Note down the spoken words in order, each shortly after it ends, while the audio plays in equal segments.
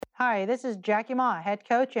Hi, this is Jackie Ma, head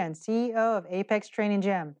coach and CEO of Apex Training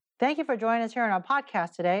Gym. Thank you for joining us here on our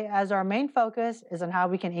podcast today, as our main focus is on how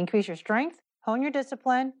we can increase your strength, hone your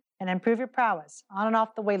discipline, and improve your prowess on and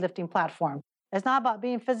off the weightlifting platform. It's not about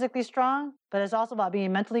being physically strong, but it's also about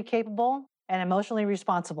being mentally capable and emotionally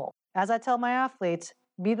responsible. As I tell my athletes,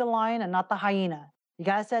 be the lion and not the hyena. You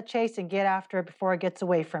gotta set chase and get after it before it gets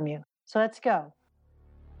away from you. So let's go.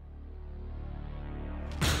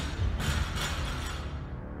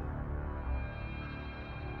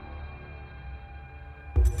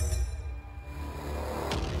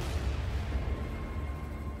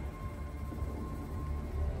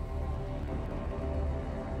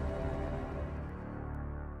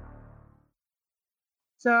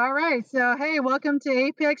 All right. So, hey, welcome to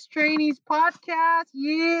Apex Trainees Podcast.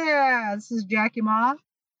 Yeah, this is Jackie Ma,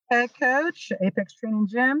 head coach, Apex Training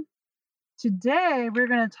Gym. Today, we're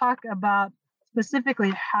going to talk about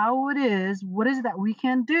specifically what is it that we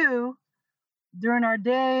can do during our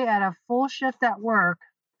day at a full shift at work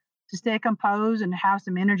to stay composed and have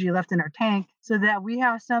some energy left in our tank so that we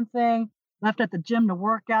have something left at the gym to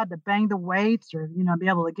work out, to bang the weights, or be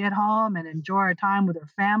able to get home and enjoy our time with our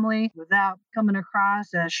family without coming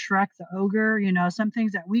across as Shrek the ogre. Some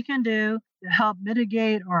things that we can do to help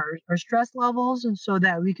mitigate our stress levels and so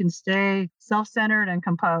that we can stay self-centered and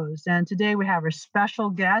composed. And today we have a special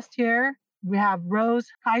guest here. We have Rose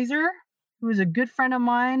Kaiser, who is a good friend of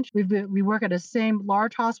mine. We work at the same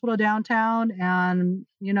large hospital downtown, and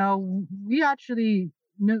we actually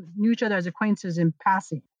knew each other as acquaintances in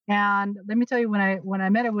passing. And let me tell you, when I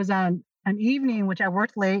met, it was on an evening which I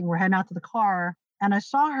worked late, and we're heading out to the car, and I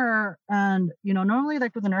saw her. And normally,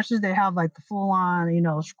 like with the nurses, they have like the full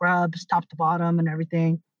on scrubs top to bottom and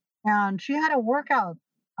everything, and she had a workout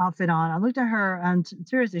outfit on. I looked at her, and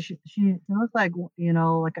seriously, she looked like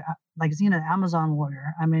like Xena, Amazon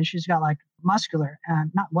warrior. I mean, she's got like muscular,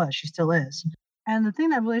 and not was, she still is. And the thing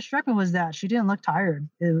that really struck me was that she didn't look tired.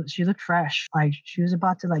 She looked fresh, like she was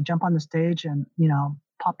about to like jump on the stage and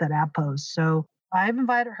pop that ab pose. So I've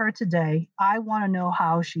invited her today. I want to know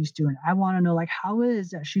how she's doing. I want to know like how it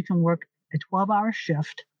is that she can work a 12-hour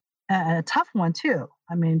shift, and a tough one too.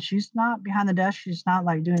 I mean, she's not behind the desk. She's not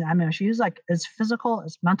like doing. I mean, she's like as physical,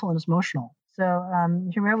 as mental, and as emotional. So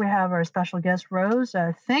here we have our special guest, Rose.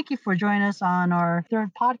 Thank you for joining us on our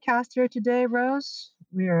third podcast here today, Rose.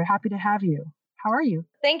 We are happy to have you. How are you?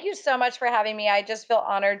 Thank you so much for having me. I just feel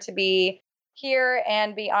honored to be here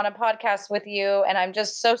and be on a podcast with you. And I'm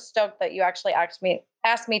just so stoked that you actually asked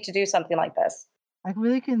me to do something like this. I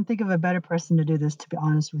really couldn't think of a better person to do this, to be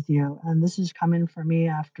honest with you. And this is coming from me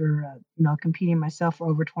after, competing myself for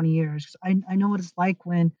over 20 years. I know what it's like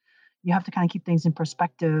when you have to kind of keep things in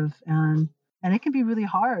perspective, and it can be really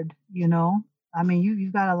hard. I mean,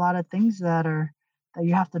 you've got a lot of things that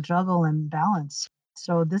you have to juggle and balance.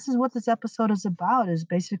 So this is what this episode is about: is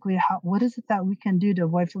basically what is it that we can do to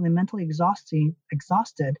avoid feeling mentally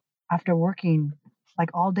exhausted after working like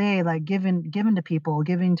all day, like giving to people,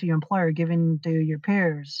 giving to your employer, giving to your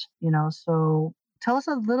peers. So tell us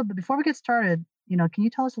a little bit before we get started. Can you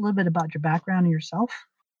tell us a little bit about your background and yourself?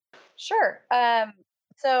 Sure.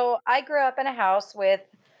 So I grew up in a house with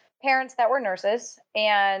parents that were nurses,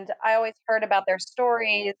 and I always heard about their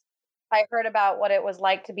stories. I heard about what it was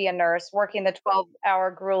like to be a nurse, working the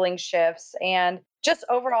 12-hour grueling shifts, and just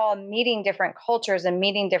overall meeting different cultures and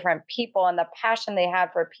meeting different people and the passion they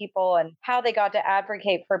had for people and how they got to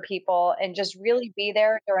advocate for people and just really be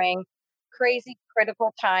there during crazy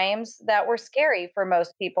critical times that were scary for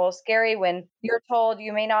most people. Scary when you're told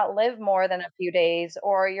you may not live more than a few days,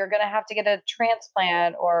 or you're going to have to get a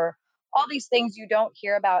transplant, or all these things you don't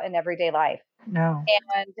hear about in everyday life. No.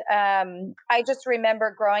 And I just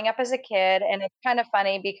remember growing up as a kid, and it's kind of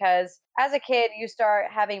funny because as a kid, you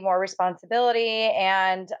start having more responsibility.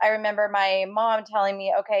 And I remember my mom telling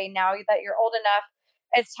me, okay, now that you're old enough,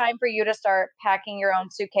 it's time for you to start packing your own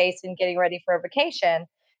suitcase and getting ready for a vacation.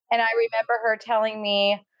 And I remember her telling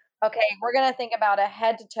me, okay, we're going to think about a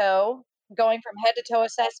head to toe, going from head to toe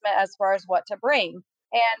assessment as far as what to bring.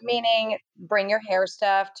 And meaning bring your hair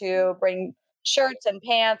stuff, to bring shirts and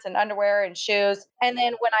pants and underwear and shoes. And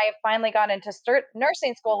then when I finally got into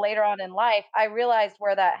nursing school later on in life, I realized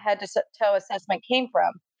where that head to toe assessment came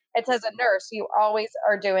from. It says a nurse, you always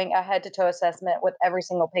are doing a head to toe assessment with every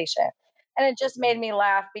single patient. And it just made me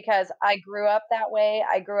laugh because I grew up that way.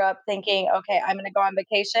 I grew up thinking, okay, I'm going to go on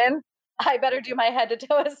vacation. I better do my head to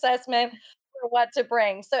toe assessment for what to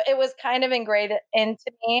bring. So it was kind of ingrained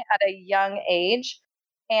into me at a young age.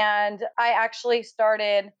 And I actually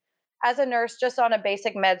started as a nurse just on a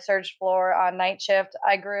basic med surge floor on night shift.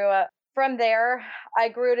 I grew up From there, I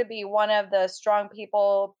grew to be one of the strong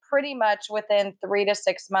people. Pretty much within 3 to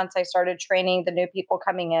 6 months, I started training the new people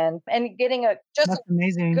coming in and getting a That's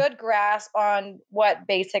amazing. good grasp on what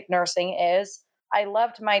basic nursing is. I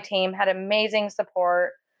loved my team, had amazing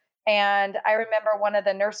support. And I remember one of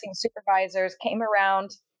the nursing supervisors came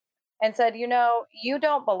around and said, you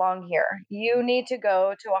don't belong here. You need to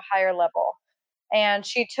go to a higher level. And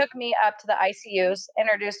she took me up to the ICUs,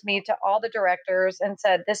 introduced me to all the directors, and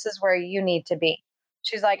said, this is where you need to be.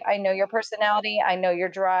 She's like, I know your personality. I know your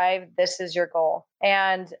drive. This is your goal.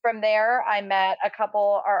 And from there, I met a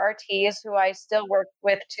couple RRTs who I still work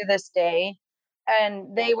with to this day.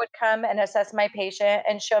 And they would come and assess my patient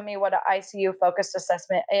and show me what an ICU focused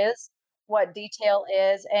assessment is, what detail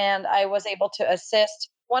is. And I was able to assist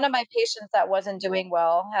one of my patients that wasn't doing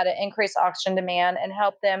well, had an increased oxygen demand, and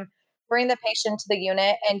help them bring the patient to the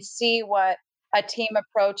unit and see what a team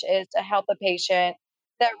approach is to help a patient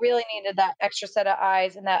that really needed that extra set of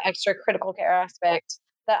eyes and that extra critical care aspect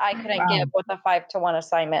that I couldn't Wow. give with a 5-to-1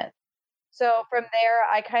 assignment. So from there,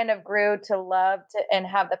 I kind of grew to and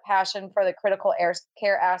have the passion for the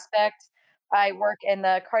care aspect. I work in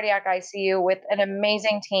the cardiac ICU with an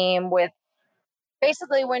amazing team with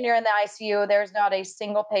basically when you're in the ICU, there's not a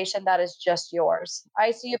single patient that is just yours.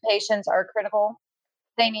 ICU patients are critical.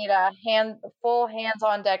 They need a full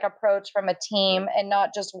hands-on deck approach from a team and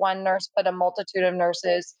not just one nurse, but a multitude of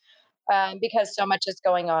nurses because so much is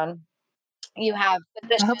going on. You have It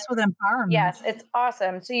physicians. helps with empowerment. Yes, it's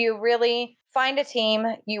awesome. So you really find a team,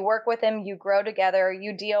 you work with them, you grow together,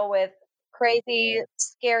 you deal with crazy,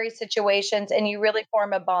 scary situations, and you really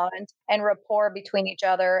form a bond and rapport between each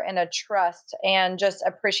other and a trust and just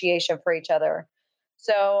appreciation for each other.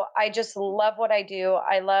 So I just love what I do.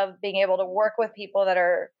 I love being able to work with people that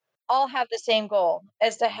are all have the same goal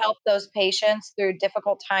is to help those patients through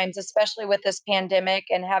difficult times, especially with this pandemic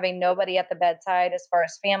and having nobody at the bedside as far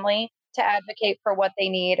as family to advocate for what they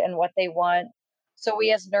need and what they want. So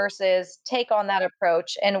we as nurses take on that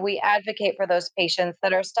approach and we advocate for those patients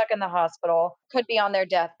that are stuck in the hospital, could be on their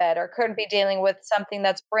deathbed or could be dealing with something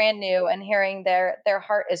that's brand new and hearing their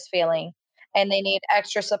heart is failing and they need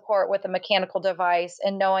extra support with a mechanical device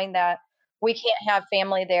and knowing that we can't have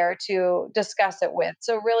family there to discuss it with.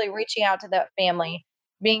 So really reaching out to that family,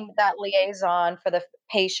 being that liaison for the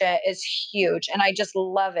patient is huge and I just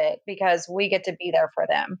love it because we get to be there for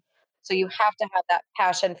them. So you have to have that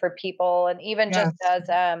passion for people. And even just Yes.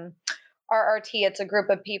 as RRT, it's a group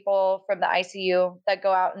of people from the ICU that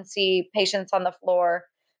go out and see patients on the floor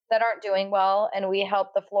that aren't doing well. And we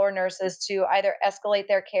help the floor nurses to either escalate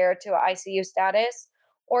their care to ICU status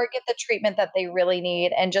or get the treatment that they really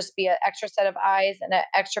need and just be an extra set of eyes and an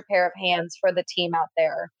extra pair of hands for the team out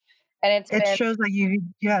there. And It shows that you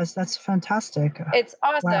yes, that's fantastic. it's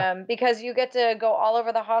Wow. awesome because you get to go all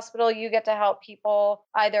over the hospital. You get to help people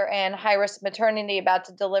either in high risk maternity about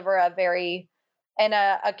to deliver in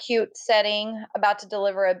a acute setting, about to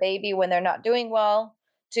deliver a baby when they're not doing well,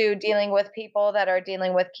 to dealing with people that are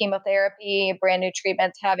dealing with chemotherapy, brand new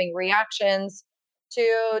treatments, having reactions,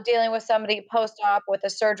 to dealing with somebody post op with a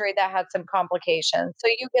surgery that had some complications. So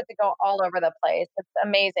you get to go all over the place. It's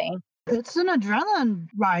amazing. It's an adrenaline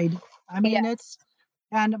ride. I Yeah. mean, it's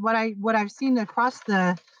and what I've seen across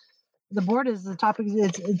the board is the topic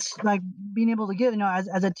it's like being able to give, as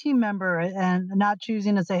a team member and not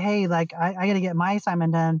choosing to say, hey, like I got to get my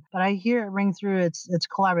assignment done, but I hear it ring through. It's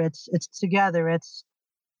collaborative. It's together. It's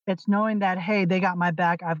knowing that, hey, they got my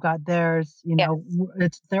back, I've got theirs. Yes.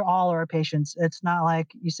 It's they're all our patients. It's not like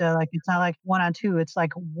you said, like it's not like one on two. It's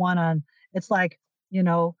like one on. It's like you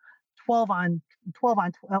know, 12 on 12.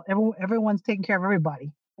 Everyone's taking care of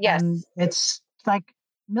everybody, and Yes. it's like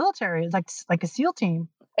military. It's like a SEAL team.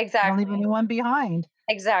 You don't leave Exactly. anyone behind.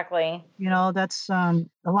 Exactly. That's a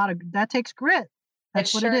lot of that takes grit. It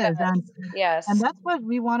That's what it sure is, does. and Yes. that's what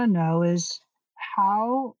we want to know is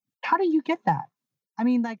how do you get that? I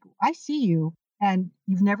mean, like I see you and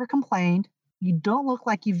you've never complained. You don't look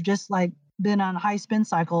like you've just like been on a high spin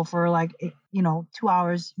cycle for like 2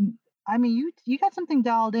 hours. I mean, you got something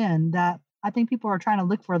dialed in that I think people are trying to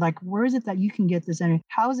look for. Like, where is it that you can get this energy?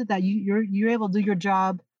 How is it that you're able to do your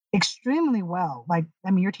job extremely well? Like, I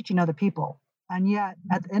mean, you're teaching other people, and yet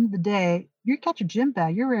at the end of the day, you catch a gym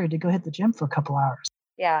bag, you're ready to go hit the gym for a couple hours.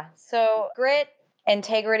 Yeah. So grit,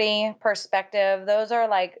 integrity, perspective, those are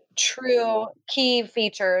like true key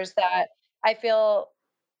features that I feel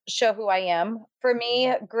show who I am. For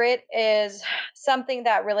me, grit is something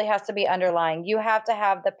that really has to be underlying. You have to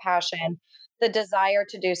have the passion, the desire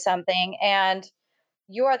to do something, and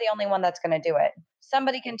you are the only one that's going to do it.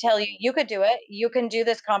 somebody can tell you, you could do it. You can do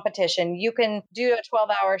this competition. You can do a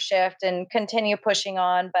 12-hour shift and continue pushing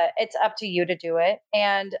on, but it's up to you to do it.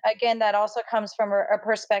 And again, that also comes from a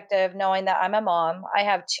perspective knowing that I'm a mom. I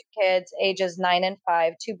have two kids, ages 9 and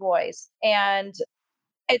 5, two boys. And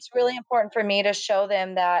it's really important for me to show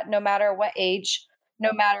them that no matter what age,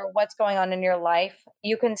 no matter what's going on in your life,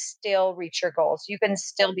 you can still reach your goals. You can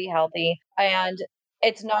still be healthy. And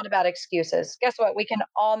it's not about excuses. Guess what? We can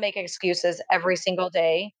all make excuses every single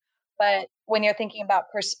day. But when you're thinking about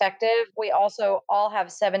perspective, we also all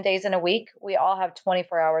have 7 days in a week. We all have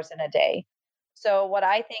 24 hours in a day. So, what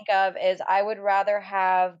I think of is I would rather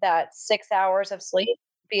have that 6 hours of sleep,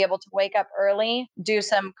 be able to wake up early, do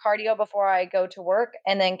some cardio before I go to work,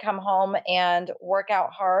 and then come home and work out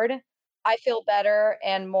hard. I feel better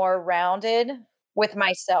and more rounded with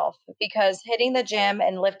myself because hitting the gym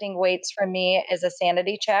and lifting weights for me is a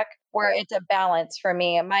sanity check where it's a balance for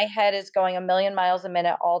me. My head is going a million miles a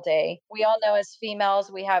minute all day. We all know as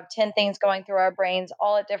females, we have 10 things going through our brains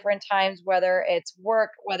all at different times, whether it's work,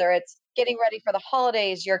 whether it's getting ready for the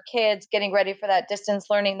holidays, your kids getting ready for that distance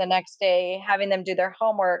learning the next day, having them do their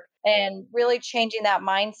homework, and really changing that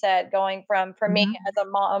mindset going from, for me Mhm. as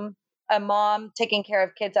a mom taking care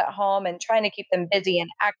of kids at home and trying to keep them busy and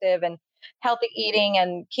active and healthy eating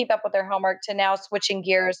and keep up with their homework to now switching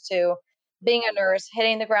gears to being a nurse,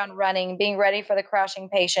 hitting the ground running, being ready for the crashing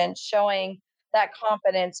patient, showing that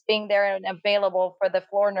confidence, being there and available for the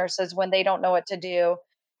floor nurses when they don't know what to do.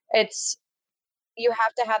 It's You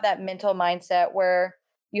have to have that mental mindset where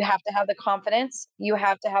you have to have the confidence, you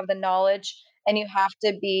have to have the knowledge, and you have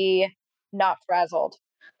to be not frazzled.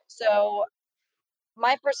 So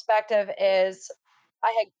my perspective is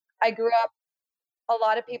I grew up, a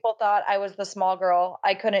lot of people thought I was the small girl.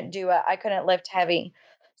 I couldn't do it. I couldn't lift heavy.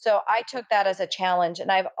 So I took that as a challenge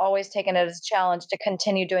and I've always taken it as a challenge to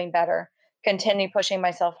continue doing better, continue pushing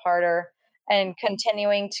myself harder and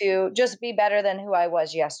continuing to just be better than who I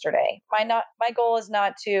was yesterday. My goal is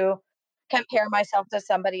not to compare myself to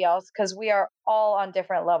somebody else because we are all on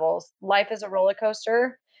different levels. Life is a roller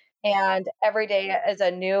coaster and every day is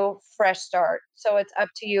a new fresh start. So it's up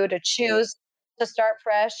to you to choose to start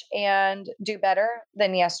fresh and do better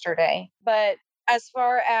than yesterday. But as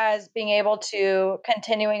far as being able to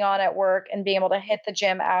continuing on at work and being able to hit the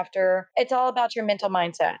gym after, it's all about your mental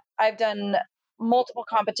mindset. I've done multiple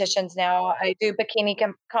competitions now. I do bikini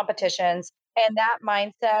competitions, and that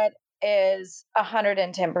mindset is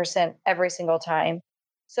 110% every single time.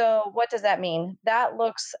 So what does that mean? That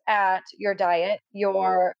looks at your diet,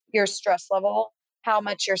 your stress level, how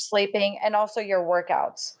much you're sleeping, and also your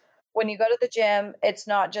workouts. When you go to the gym, it's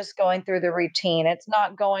not just going through the routine. It's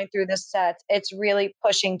not going through the sets. It's really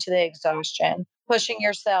pushing to the exhaustion, pushing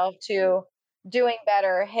yourself to doing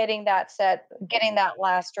better, hitting that set, getting that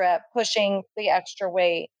last rep, pushing the extra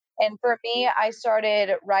weight. And for me, I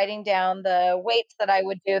started writing down the weights that I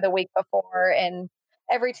would do the week before and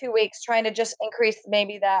every 2 weeks trying to just increase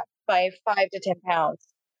maybe that by 5 to 10 pounds.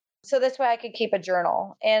 So this way I could keep a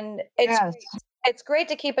journal. And Yes. it's great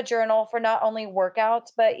to keep a journal for not only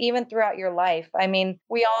workouts, but even throughout your life. I mean,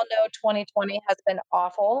 we all know 2020 has been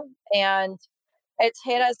awful and it's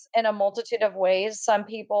hit us in a multitude of ways. Some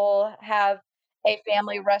people have a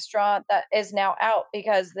family restaurant that is now out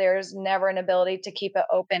because there's never an ability to keep it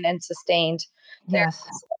open and sustained. There's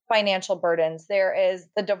Yes. financial burdens. There is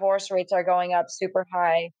the divorce rates are going up super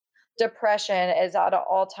high. Depression is at an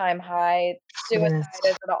all-time high. Yes. Suicide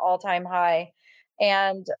is at an all-time high.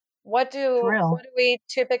 And For real. what do we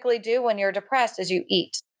typically do when you're depressed is you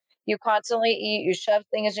eat. You constantly eat, you shove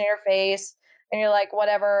things in your face, and you're like,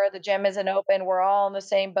 whatever, the gym isn't open. We're all in the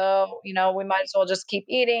same boat. We might as well just keep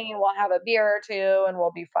eating. We'll have a beer or two and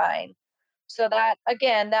we'll be fine. So that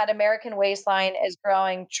again, that American waistline is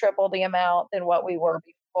growing triple the amount than what we were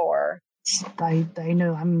before. I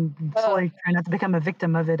know I'm Ugh, slowly trying not to become a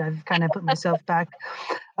victim of it. I've kind of put myself back.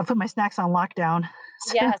 I put my snacks on lockdown.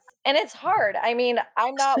 So yes. And it's hard. I mean,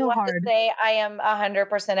 I'm not so one to hard. say I am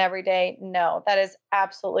 100% every day. No, that is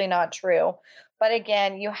absolutely not true. But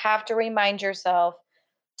again, you have to remind yourself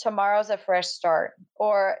tomorrow's a fresh start.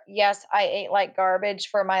 Or, yes, I ate like garbage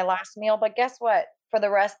for my last meal, but guess what? For the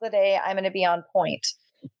rest of the day, I'm going to be on point.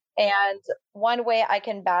 And one way I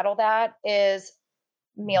can battle that is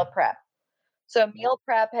meal prep. So, meal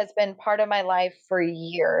prep has been part of my life for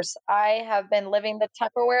years. I have been living the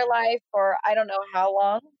Tupperware life for I don't know how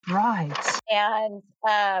long. Right. And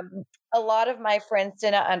a lot of my friends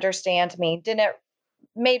didn't understand me, didn't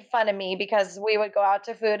made fun of me because we would go out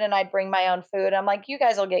to food and I'd bring my own food. I'm like, you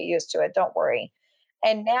guys will get used to it. Don't worry.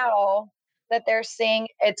 And now that they're seeing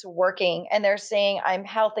it's working and they're seeing I'm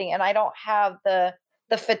healthy and I don't have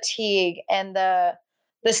the fatigue and the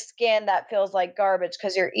skin that feels like garbage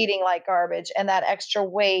because you're eating like garbage and that extra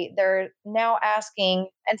weight. They're now asking,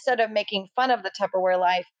 instead of making fun of the Tupperware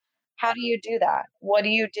life, how do you do that? What do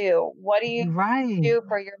you do? What do you Right. do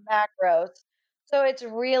for your macros? So it's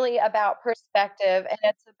really about perspective and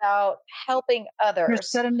it's about helping You're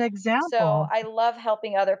others. setting an So example. I love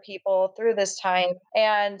helping other people through this time.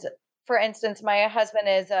 And for instance, my husband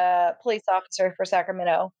is a police officer for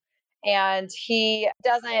Sacramento and he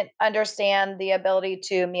doesn't understand the ability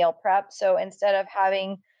to meal prep. So instead of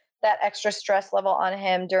having that extra stress level on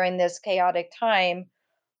him during this chaotic time,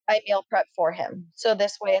 I meal prep for him. So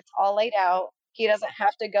this way it's all laid out. He doesn't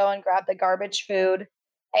have to go and grab the garbage food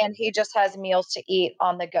and he just has meals to eat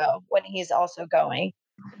on the go when he's also going.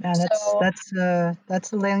 Man, So, that's the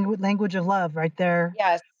language of love right there,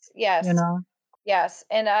 yes, you yes, know? yes.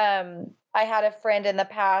 And I had a friend in the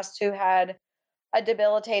past who had a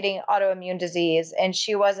debilitating autoimmune disease and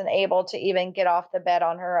she wasn't able to even get off the bed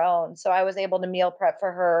on her own. So I was able to meal prep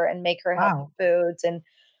for her and make her healthy Wow. foods. And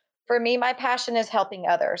for me, my passion is helping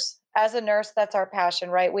others. As a nurse, that's our passion,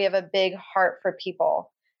 right? We have a big heart for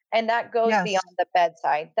people. And that goes Yes. beyond the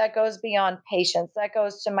bedside. That goes beyond patients. That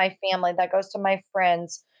goes to my family. That goes to my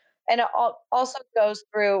friends. And it also goes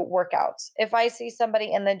through workouts. If I see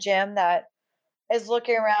somebody in the gym that is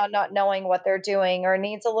looking around not knowing what they're doing or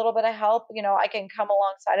needs a little bit of help, I can come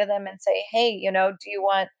alongside of them and say, "Hey, do you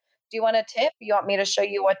want a tip? You want me to show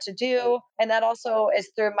you what to do?" And that also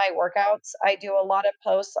is through my workouts. I do a lot of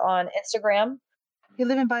posts on Instagram. You're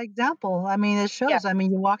living by example. I mean, it Yeah, shows. I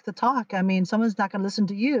mean, you walk the talk. I mean, someone's not going to listen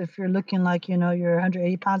to you if you're looking like, you're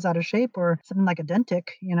 180 pounds out of shape or something like a dentic.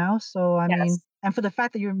 So, I mean, yes. and for the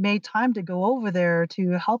fact that you made time to go over there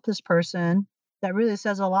to help this person, that really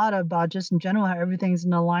says a lot about just in general how everything's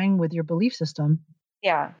in line with your belief system.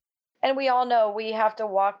 Yeah. And we all know we have to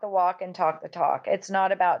walk the walk and talk the talk. It's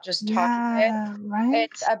not about just talking it. Yeah, right?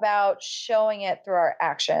 It's about showing it through our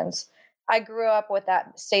actions. I grew up with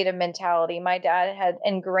that state of mentality. My dad had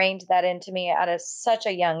ingrained that into me at such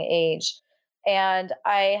a young age. And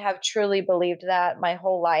I have truly believed that my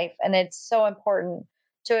whole life. And it's so important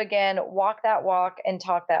to, again, walk that walk and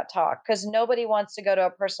talk that talk because nobody wants to go to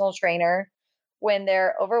a personal trainer when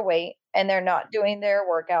they're overweight and they're not doing their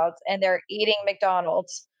workouts and they're eating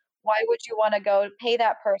McDonald's. Why would you want to go pay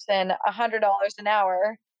that person $100 an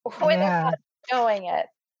hour when they're Yeah. not doing it?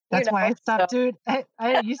 You That's know, why I so stopped doing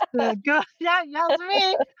I used to go yeah, yells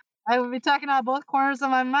me. I would be talking out both corners of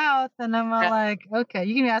my mouth, and I'm all yeah, like, "Okay."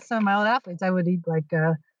 You can ask some of my old athletes. I would eat, like,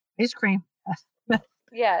 ice cream. It's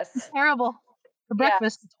yes, terrible. For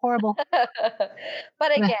breakfast, yes. it's horrible.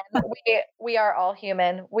 But again, we are all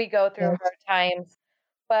human. We go through Yes. hard times,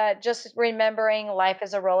 but just remembering life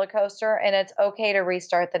is a roller coaster and it's okay to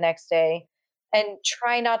restart the next day. And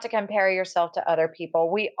try not to compare yourself to other people.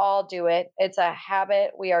 We all do it. It's a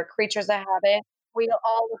habit. We are creatures of habit. We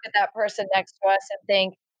all look at that person next to us and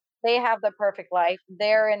think they have the perfect life.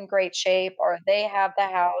 They're in great shape, or they have the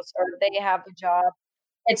house, or they have the job.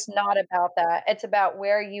 It's not about that. It's about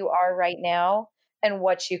where you are right now and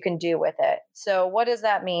what you can do with it. So, what does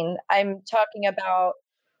that mean? I'm talking about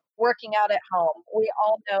working out at home. We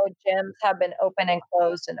all know gyms have been open and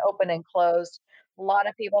closed and open and closed. A lot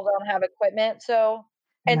of people don't have equipment. So,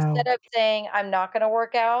 No. instead of saying, I'm not going to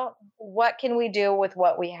work out, what can we do with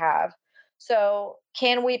what we have? So,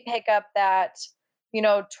 can we pick up that,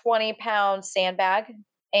 20-pound sandbag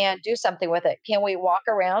and do something with it? Can we walk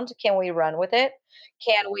around? Can we run with it?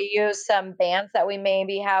 Can we use some bands that we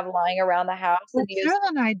maybe have lying around the house and It's use? still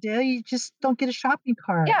an idea, you just don't get a shopping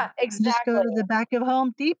cart. Yeah, You just go exactly. to the back of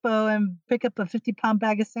Home Depot and pick up a 50-pound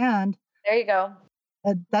bag of sand. There you go.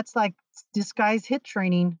 That's like disguised hit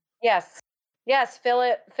training. Yes. Yes,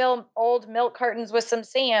 fill old milk cartons with some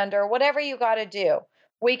sand or whatever you gotta do.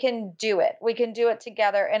 We can do it. We can do it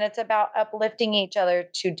together, and it's about uplifting each other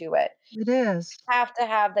to do it. It is. Have to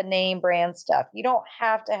have the name brand stuff. You don't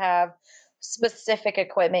have to have specific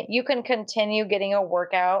equipment. You can continue getting a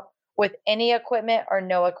workout with any equipment or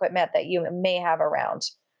no equipment that you may have around.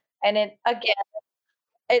 And it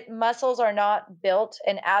again, muscles are not built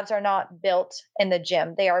and abs are not built in the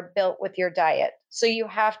gym. They are built with your diet. So you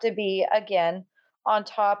have to be again on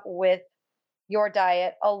top with your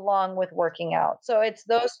diet along with working out. So it's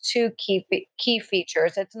those two key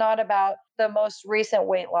features. It's not about the most recent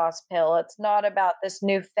weight loss pill. It's not about this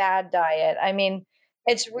new fad diet. I mean,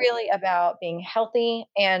 it's really about being healthy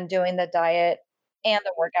and doing the diet and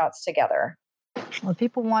the workouts together. Well,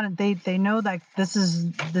 people want it. They know that this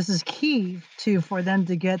is key to for them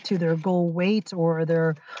to get to their goal weight or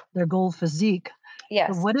their goal physique. So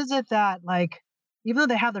Yes. what is it that like? even though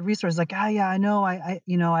they have the resources, like, "Ah, yeah, I know,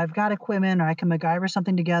 I've got equipment or I can MacGyver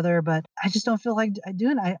something together, but I just don't feel like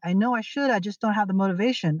doing it. I know I should, I just don't have the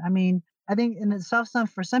motivation." I mean, I think in itself,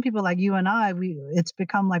 for some people like you and I, it's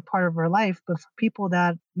become like part of our life. But for people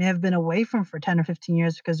that may have been away from for 10 or 15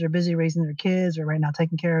 years because they're busy raising their kids or right now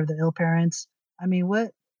taking care of the ill parents, I mean,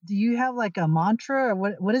 what do you have like a mantra or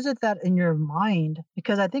what is it that in your mind?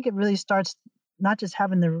 Because I think it really starts not just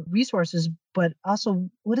having the resources, but also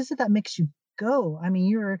what is it that makes you go? I mean,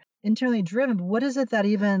 you're internally driven, but what is it that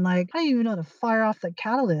even like, how do you even know to fire off the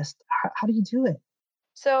catalyst? How do you do it?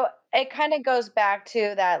 So it kind of goes back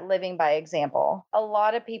to that living by example. A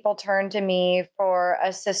lot of people turn to me for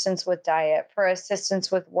assistance with diet, for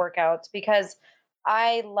assistance with workouts, because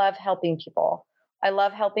I love helping people. I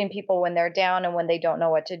love helping people when they're down and when they don't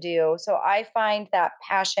know what to do. So I find that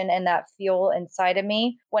passion and that fuel inside of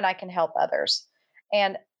me when I can help others.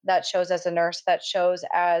 And that shows as a nurse, that shows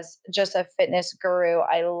as just a fitness guru.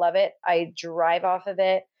 I love it. I drive off of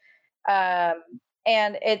it. Um,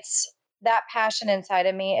 and it's that passion inside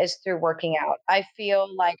of me is through working out. I feel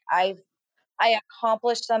like I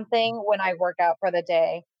accomplish something when I work out for the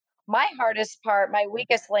day. My hardest part, my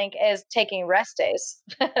weakest link is taking rest days.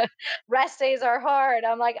 Rest days are hard.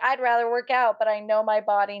 I'm like, I'd rather work out, but I know my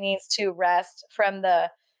body needs to rest from the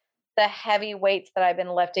heavy weights that I've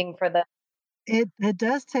been lifting for the It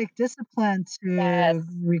does take discipline to yes.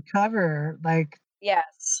 recover. Like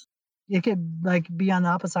Yes. it could like be on the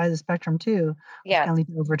opposite side of the spectrum too, which Yes. can lead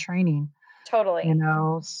to overtraining. Totally.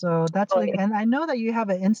 So that's really, Totally. and I know that you have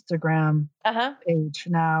an Instagram Uh-huh. page.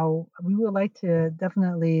 Now, we would like to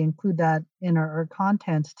definitely include that in our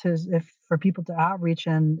content to if for people to outreach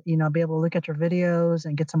and, be able to look at your videos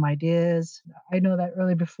and get some ideas. I know that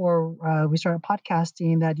early before we started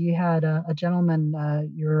podcasting that you had a gentleman,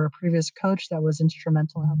 your previous coach that was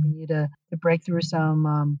instrumental in helping you to break through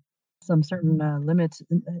some certain limits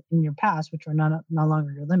in your past, which are no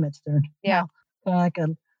longer your limits. They're Yeah. now kind of like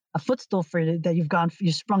a footstool for you that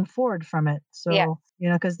you sprung forward from it. Yeah. So,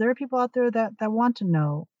 because there are people out there that want to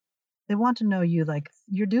know. They want to know you like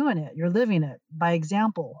you're doing it, you're living it by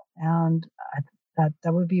example, and that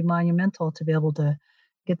would be monumental to be able to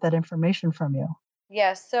get that information from you.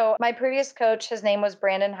 Yes. So my previous coach, his name was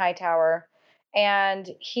Brandon Hightower, and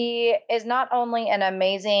he is not only an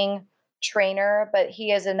amazing trainer, but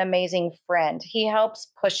he is an amazing friend. He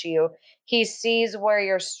helps push you. He sees where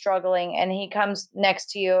you're struggling and he comes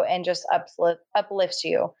next to you and just uplifts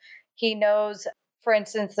you. He knows, for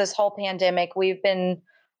instance, this whole pandemic,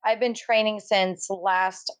 I've been training since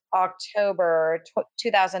last October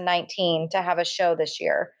 2019 to have a show this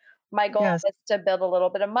year. My goal Yes, is to build a little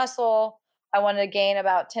bit of muscle. I wanted to gain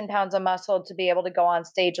about 10 pounds of muscle to be able to go on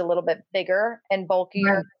stage a little bit bigger and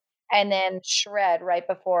bulkier right. and then shred right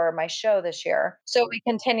before my show this year. So we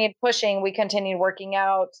continued pushing, we continued working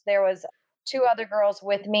out. There was two other girls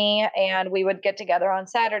with me and we would get together on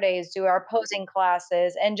Saturdays, do our posing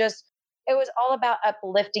classes and just it was all about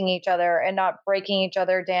uplifting each other and not breaking each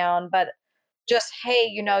other down, but just, hey,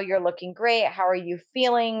 you're looking great. How are you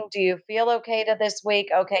feeling? Do you feel okay to this week?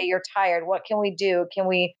 Okay, you're tired. What can we do? Can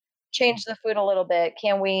we change the food a little bit?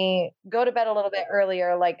 Can we go to bed a little bit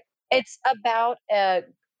earlier? Like it's about a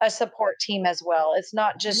support team as well. It's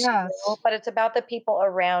not just you, Yes. but it's about the people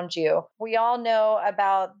around you. We all know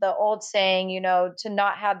about the old saying, to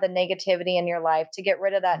not have the negativity in your life, to get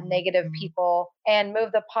rid of that negative people and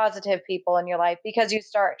move the positive people in your life because you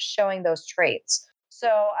start showing those traits. So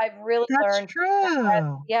I've really That's learned that,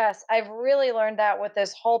 true. yes, I've really learned that with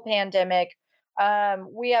this whole pandemic.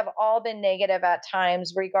 We have all been negative at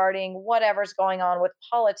times regarding whatever's going on with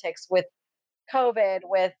politics, with COVID,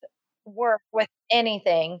 with work, with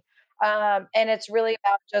anything. And it's really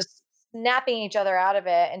about just snapping each other out of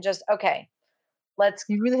it and just, okay, let's,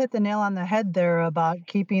 You really hit the nail on the head there about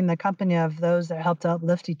keeping the company of those that help to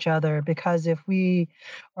uplift each other. Because if we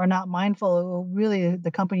are not mindful, really, the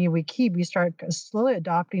company we keep, we start slowly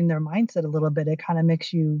adopting their mindset a little bit. It kind of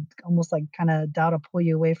makes you almost like kind of doubt or pull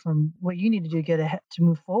you away from what you need to do to get ahead to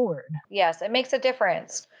move forward. yes, it makes a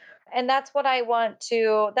difference. And that's what I want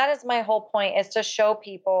to, that is my whole point is to show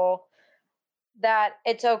people that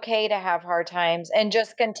it's okay to have hard times and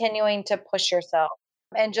just continuing to push yourself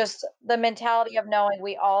and just the mentality of knowing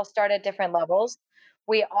we all start at different levels.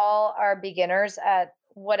 We all are beginners at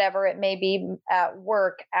whatever it may be at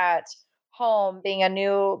work, at home, being a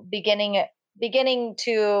new beginning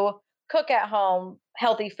to cook at home,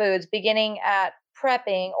 healthy foods, beginning at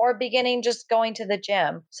prepping or beginning just going to the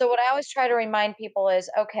gym. So what I always try to remind people is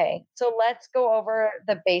okay, so let's go over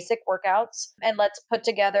the basic workouts and let's put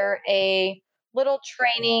together a little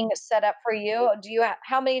training set up for you.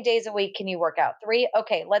 How many days a week can you work out? 3?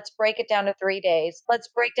 Okay, let's break it down to 3 days. Let's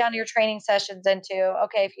break down your training sessions into,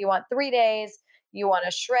 okay, if you want 3 days, you want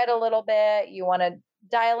to shred a little bit, you want to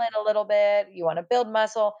dial in a little bit, you want to build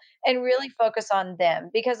muscle and really focus on them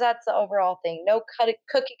because that's the overall thing. No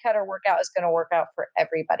cookie cutter workout is going to work out for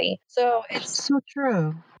everybody. So So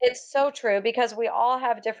true. it's so true because we all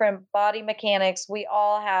have different body mechanics. We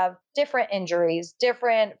all have different injuries,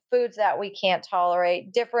 different foods that we can't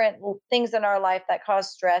tolerate, different things in our life that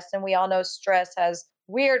cause stress. And we all know stress has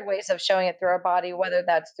weird ways of showing it through our body, whether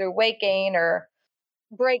that's through weight gain or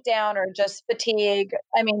breakdown or just fatigue.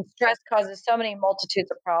 I mean, stress causes so many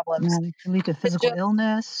multitudes of problems. And it can lead to It physical just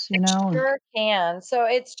illness, it sure can. So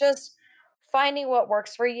it's just finding what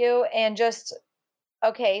works for you and just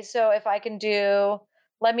okay, so if I can do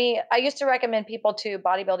I used to recommend people to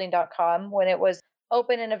bodybuilding.com when it was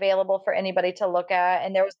open and available for anybody to look at.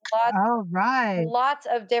 And there was all right. lots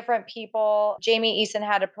of different people. Jamie Eason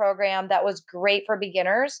had a program that was great for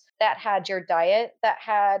beginners that had your diet, that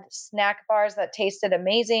had snack bars that tasted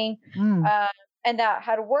amazing, Mm, uh, and that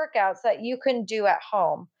had workouts that you can do at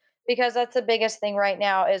home. Because that's the biggest thing right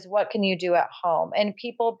now is what can you do at home? And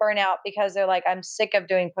people burn out because they're like, I'm sick of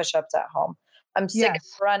doing push ups at home. I'm sick of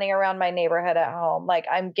yes. running around my neighborhood at home. Like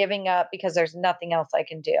I'm giving up because there's nothing else I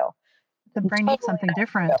can do. The brain needs Totally something not true.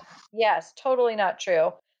 different. Yes, totally not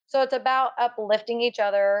true. So it's about uplifting each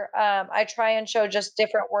other. I try and show just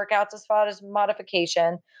different workouts as far as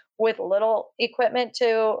modification with little equipment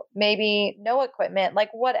to maybe no equipment, like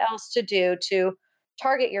what else to do to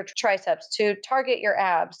target your triceps, to target your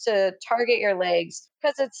abs, to target your legs,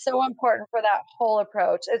 because it's so important for that whole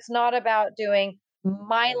approach. It's not about doing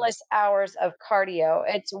mindless hours of cardio.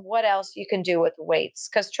 It's what else you can do with weights.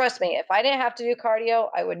 Because trust me, if I didn't have to do cardio,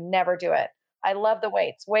 I would never do it. I love the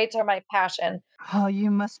weights. Weights are my passion. Oh,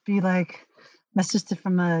 you must be like my sister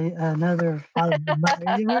from another father. But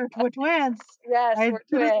we're twins. Yes, I we're to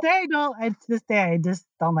this twins. day don't. I, to this day, I just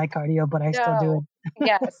don't like cardio, but I still do No. it.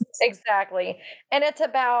 Yes, exactly. And it's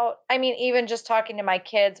about, I mean, even just talking to my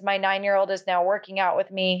kids, my 9-year-old is now working out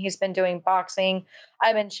with me. He's been doing boxing.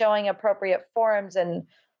 I've been showing appropriate forms and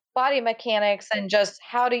body mechanics and just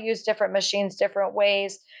how to use different machines different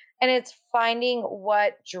ways. And it's finding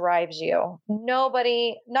what drives you.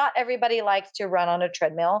 Not everybody likes to run on a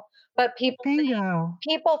treadmill, but Bingo.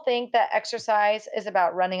 people think that exercise is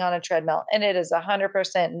about running on a treadmill, and it is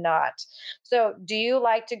 100% not. So, do you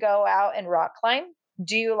like to go out and rock climb?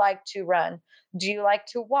 Do you like to run? Do you like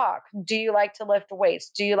to walk? Do you like to lift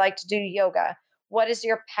weights? Do you like to do yoga? What is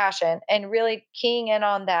your passion? And really keying in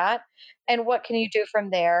on that. And what can you do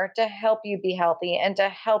from there to help you be healthy and to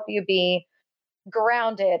help you be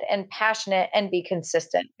grounded and passionate and be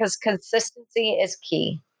consistent? Because consistency is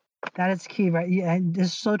key. That is key, right? Yeah, and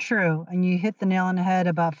it's so true. And you hit the nail on the head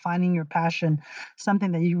about finding your passion,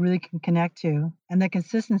 something that you really can connect to, and the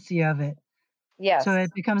consistency of it. So Yes,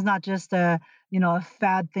 it becomes not just a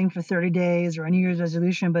fad thing for 30 days or a New Year's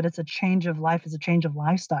resolution, but it's a change of life, it's a change of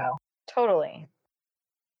lifestyle. totally.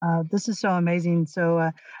 This is so amazing.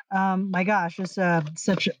 So, my gosh, it's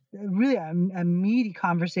such really a meaty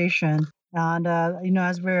conversation. And,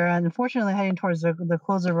 as we're unfortunately heading towards the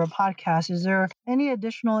close of our podcast, is there any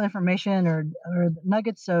additional information or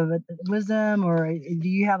nuggets of wisdom, or do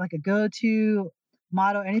you have like a go to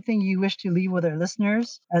motto, anything you wish to leave with our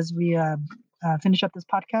listeners as we finish up this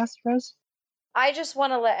podcast, Rose? I just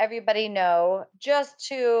want to let everybody know just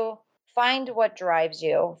to find what drives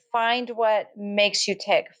you, find what makes you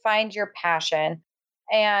tick, find your passion.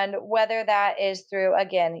 And whether that is through,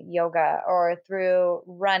 again, yoga or through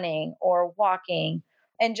running or walking,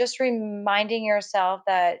 and just reminding yourself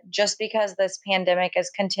that just because this pandemic is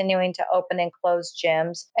continuing to open and close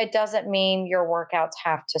gyms, it doesn't mean your workouts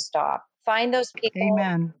have to stop.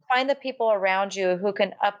 Amen. Find the people around you who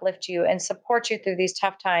can uplift you and support you through these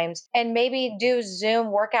tough times and maybe do Zoom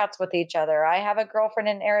workouts with each other. I have a girlfriend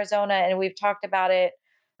in Arizona and we've talked about it,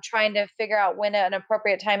 trying to figure out when an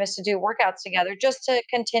appropriate time is to do workouts together just to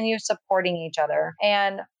continue supporting each other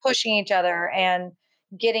and pushing each other and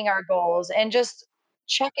getting our goals and just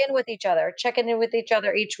check in with each other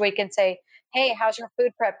each week and say, hey, how's your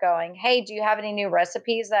food prep going? Hey, do you have any new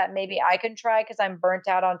recipes that maybe I can try because I'm burnt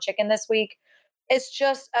out on chicken this week? It's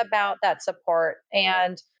just about that support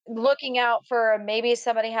and looking out for maybe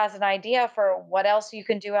somebody has an idea for what else you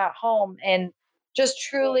can do at home and just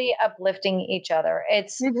truly uplifting each other.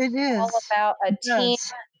 It's It all is. about a It team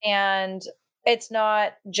does. and it's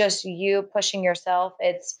not just you pushing yourself,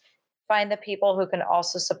 it's find the people who can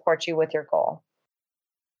also support you with your goal.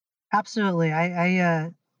 Absolutely.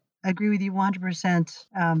 agree with you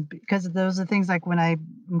 100%. Because those are things like when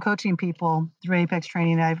I'm coaching people through Apex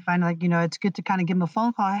training, I find like, it's good to kind of give them a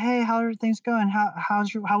phone call. Hey, how are things going? How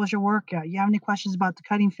was your workout? You have any questions about the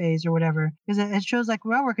cutting phase or whatever? Because it shows like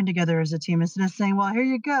we're all working together as a team instead of saying, well, here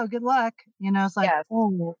you go. Good luck. It's like,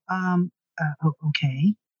 Yes.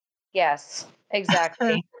 okay. Yes,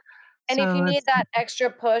 exactly. And if you So need it's, that extra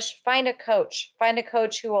push, find a coach. Find a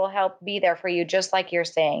coach who will help be there for you, just like you're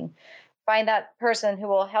saying. Find that person who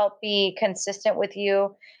will help be consistent with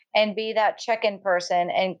you and be that check in person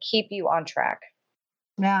and keep you on track.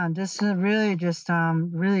 man, this is really just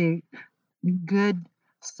really good,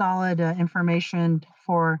 solid information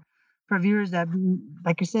for viewers that,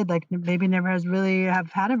 like you said, like maybe never has really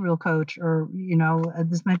have had a real coach, or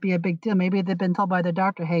this might be a big deal. Maybe they've been told by the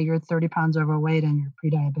doctor, "Hey, you're 30 pounds overweight and you're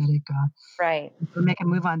pre-diabetic. Right. Make a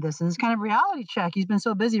move on this." And it's kind of reality check. You've been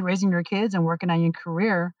so busy raising your kids and working on your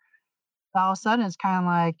career. All of a sudden, it's kind of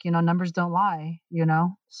like numbers don't lie.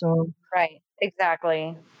 So Right.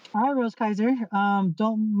 Exactly. all right, Rose Kaiser.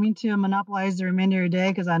 Don't mean to monopolize the remainder of your day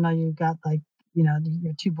because I know you've got like,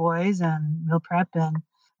 your two boys and meal prep. And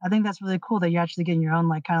I think that's really cool that you're actually getting your own,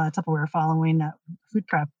 like, kind of like Tupperware following food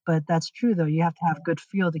prep. But that's true, though. You have to have good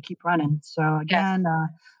fuel to keep running. So, Yes. again,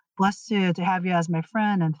 blessed to have you as my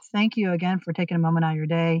friend. And thank you again for taking a moment out of your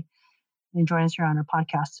day and joining us here on our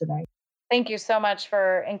podcast today. Thank you so much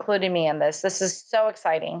for including me in this. This is so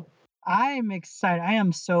exciting. I'm excited. I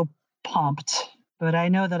am so pumped. But I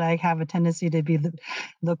know that I have a tendency to be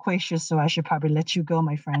loquacious, so I should probably let you go,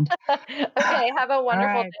 my friend. Okay. Have a All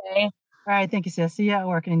wonderful right. day. All right. Thank you, sis. See you at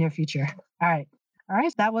work in the near future. All right. All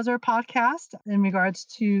right. That was our podcast in regards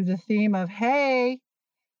to the theme of, hey,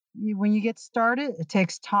 when you get started, it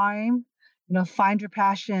takes time. Find your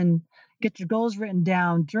passion, get your goals written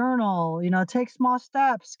down, journal, take small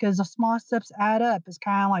steps because the small steps add up. It's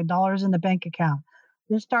kind of like dollars in the bank account.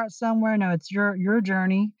 Just start somewhere. No, it's your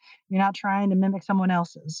journey. You're not trying to mimic someone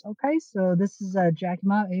else's. Okay. So this is Jackie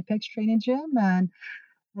Ma, Apex Training Gym. And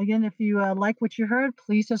again, if you like what you heard,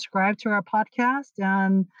 please subscribe to our podcast.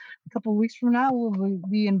 And a couple of weeks from now, we'll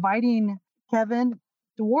be inviting Kevin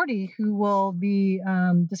Duarte, who will be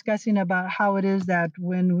discussing about how it is that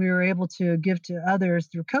when we are able to give to others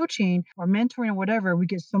through coaching or mentoring or whatever, we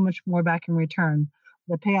get so much more back in return.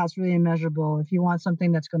 The payout's really immeasurable. If you want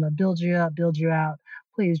something that's going to build you up, build you out,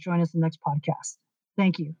 please join us in the next podcast.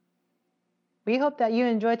 Thank you. We hope that you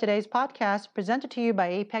enjoyed today's podcast presented to you by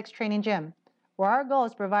Apex Training Gym, where our goal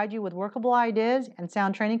is to provide you with workable ideas and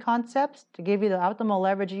sound training concepts to give you the optimal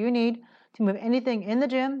leverage you need to move anything in the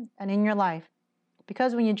gym and in your life.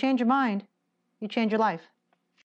 Because when you change your mind, you change your life.